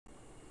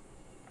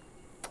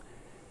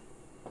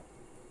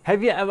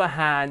Have you ever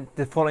had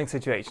the following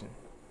situation?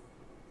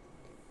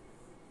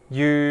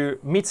 You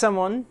meet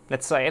someone,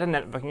 let's say at a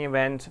networking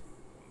event,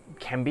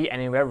 can be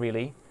anywhere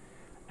really,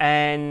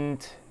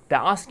 and they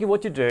ask you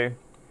what you do,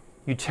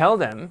 you tell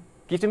them,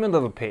 give them a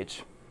little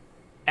pitch,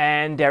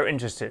 and they're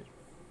interested.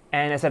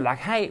 And they said like,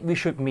 hey, we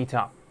should meet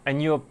up.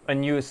 And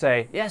you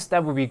say, yes,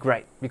 that would be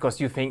great,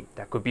 because you think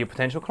that could be a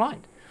potential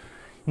client.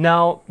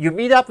 Now, you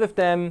meet up with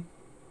them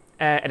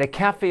at a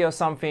cafe or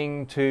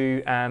something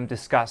to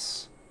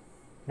discuss,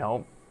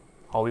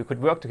 how we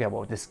could work together,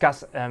 or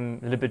discuss a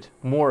little bit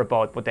more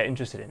about what they're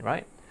interested in,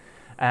 right?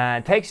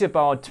 It takes you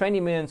about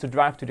 20 minutes to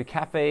drive to the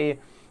cafe.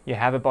 You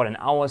have about an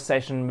hour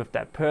session with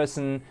that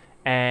person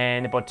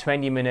and about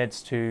 20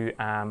 minutes to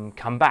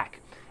come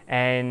back.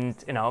 And,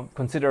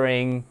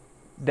 considering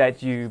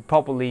that you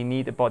probably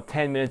need about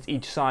 10 minutes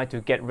each side to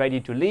get ready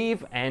to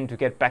leave and to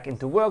get back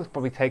into work, it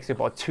probably takes you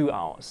about 2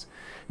 hours.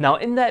 Now,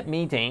 in that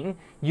meeting,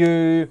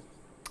 you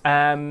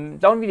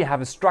don't really have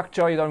a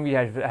structure. You don't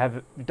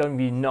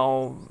really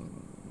know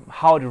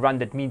how to run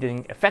that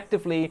meeting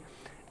effectively,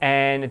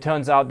 and it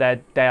turns out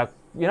that they are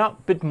a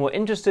bit more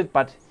interested,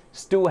 but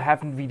still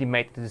haven't really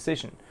made the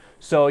decision.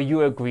 So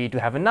you agree to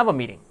have another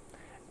meeting,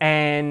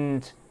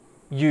 and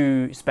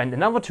you spend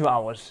another 2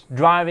 hours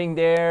driving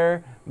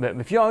there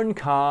with your own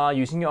car,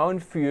 using your own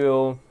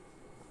fuel,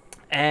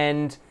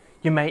 and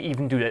you may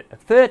even do it a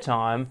third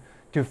time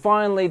to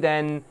finally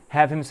then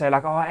have him say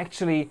like, oh,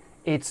 actually,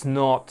 it's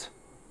not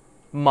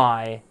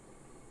my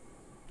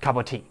cup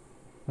of tea.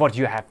 What do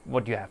you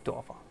have to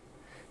offer?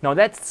 Now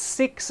that's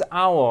 6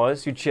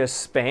 hours you just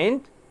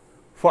spent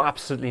for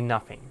absolutely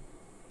nothing.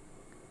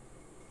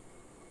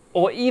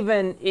 Or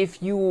even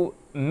if you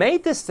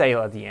made the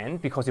sale at the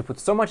end because you put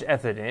so much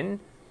effort in,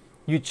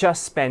 you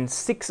just spend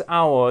 6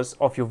 hours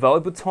of your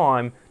valuable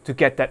time to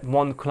get that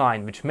one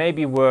client, which may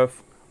be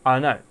worth, I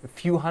don't know, a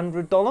few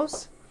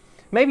 $100s,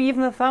 maybe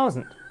even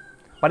 1,000.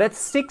 But that's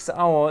 6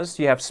 hours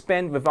you have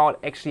spent without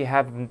actually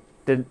having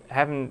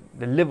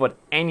delivered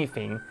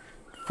anything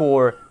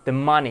for the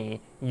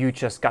money you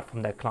just got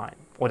from that client,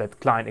 or that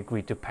client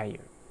agreed to pay you.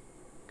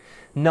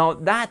 Now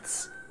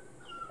that's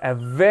a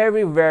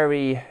very,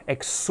 very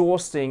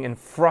exhausting and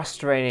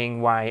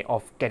frustrating way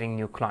of getting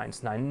new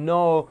clients. Now I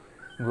know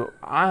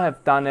I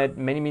have done it,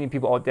 many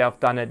people out there have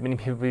done it, many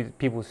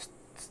people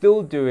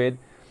still do it,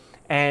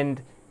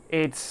 and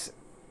it's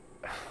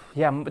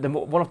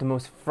one of the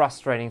most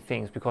frustrating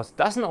things because it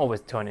doesn't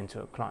always turn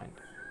into a client.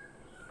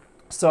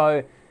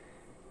 So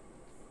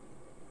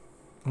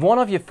one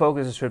of your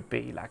focuses should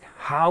be like,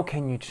 how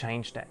can you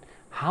change that?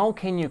 How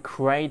can you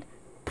create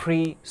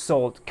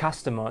pre-sold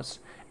customers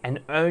and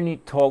only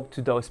talk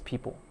to those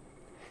people?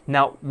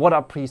 Now, what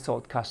are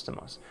pre-sold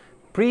customers?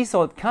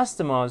 Pre-sold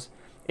customers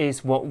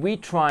is what we're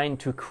trying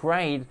to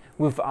create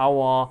with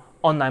our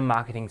online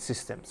marketing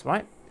systems,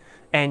 right?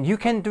 And you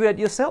can do it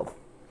yourself.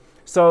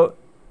 So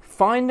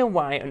find a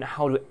way on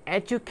how to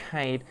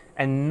educate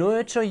and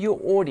nurture your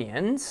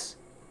audience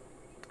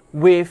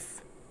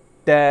with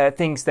the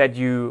things that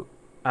you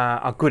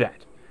are good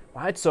at,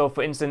 right? So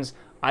for instance,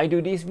 I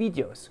do these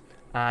videos.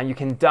 You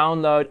can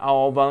download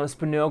our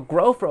Wellnesspreneur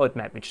growth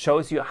roadmap, which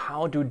shows you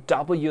how to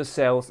double your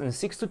sales in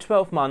 6 to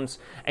 12 months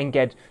and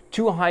get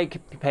 2 high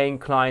paying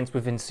clients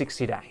within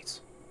 60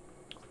 days.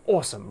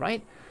 Awesome,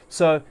 right?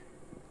 So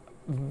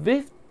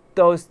with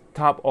those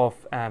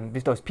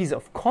pieces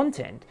of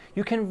content,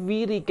 you can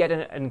really get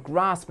a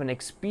grasp and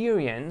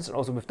experience.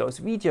 Also with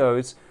those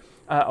videos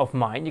of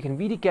mine, you can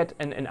really get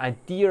an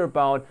idea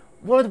about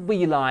what it would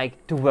be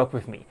like to work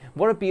with me,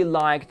 what it would be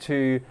like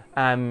to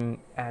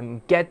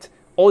get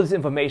all this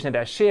information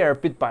that I share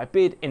bit by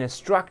bit in a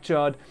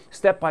structured,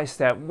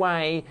 step-by-step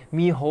way,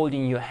 me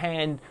holding your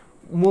hand,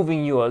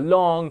 moving you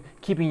along,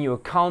 keeping you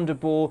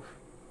accountable,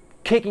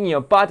 kicking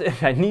your butt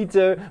if I need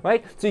to,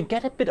 right? So you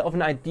get a bit of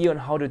an idea on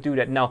how to do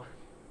that. Now,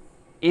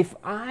 if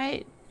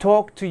I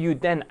talk to you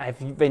then,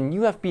 when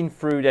you have been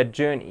through that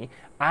journey,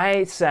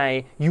 I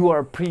say you are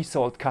a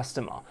pre-sold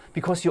customer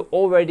because you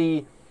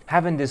already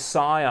have a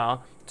desire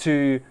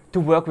to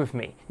work with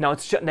me. Now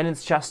then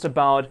it's just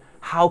about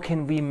how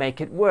can we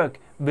make it work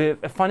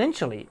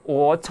financially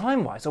or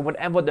time-wise or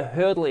whatever the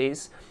hurdle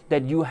is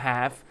that you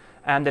have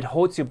and that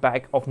holds you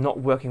back of not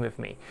working with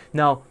me.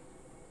 Now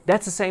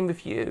that's the same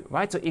with you,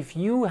 right? So if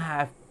you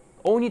have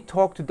only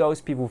talked to those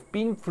people who've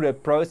been through the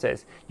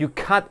process, you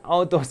cut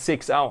out those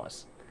 6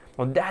 hours.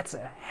 Well, that's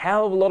a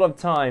hell of a lot of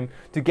time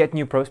to get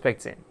new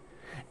prospects in.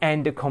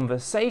 And the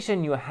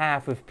conversation you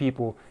have with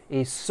people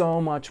is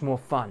so much more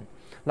fun.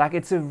 Like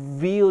it's a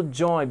real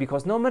joy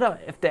because no matter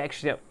if they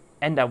actually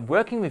end up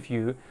working with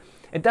you,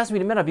 it doesn't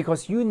really matter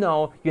because you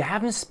know you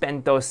haven't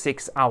spent those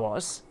 6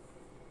 hours,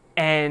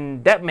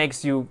 and that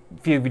makes you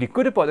feel really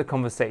good about the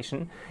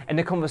conversation. And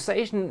the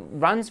conversation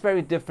runs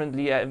very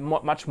differently,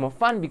 much more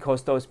fun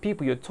because those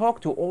people you talk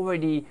to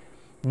already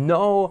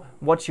know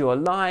what you're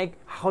like,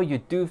 how you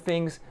do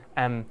things,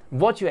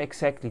 what you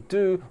exactly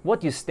do,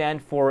 what you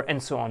stand for,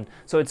 and so on.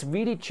 So it's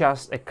really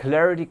just a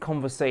clarity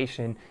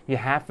conversation you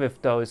have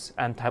with those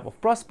type of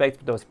prospects,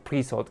 with those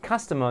pre-sold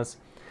customers,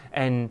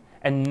 and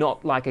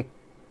not like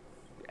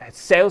a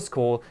sales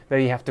call where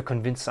you have to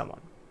convince someone.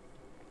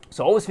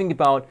 So always think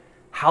about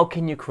how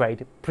can you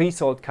create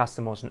pre-sold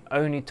customers and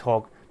only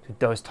talk to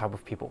those type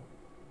of people.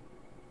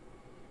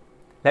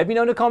 Let me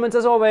know in the comments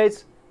as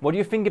always, what do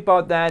you think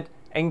about that?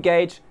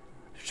 Engage,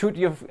 shoot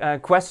your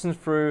questions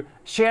through,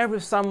 share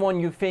with someone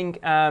you think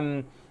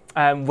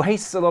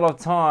wastes a lot of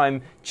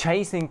time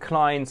chasing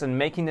clients and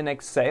making the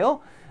next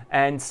sale,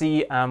 and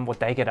see what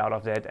they get out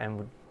of that, and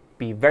would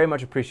be very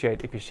much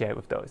appreciated if you share it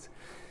with those.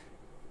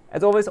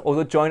 As always,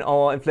 also join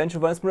our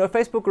Influential Wellnesspreneur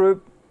Facebook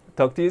group.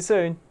 Talk to you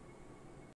soon.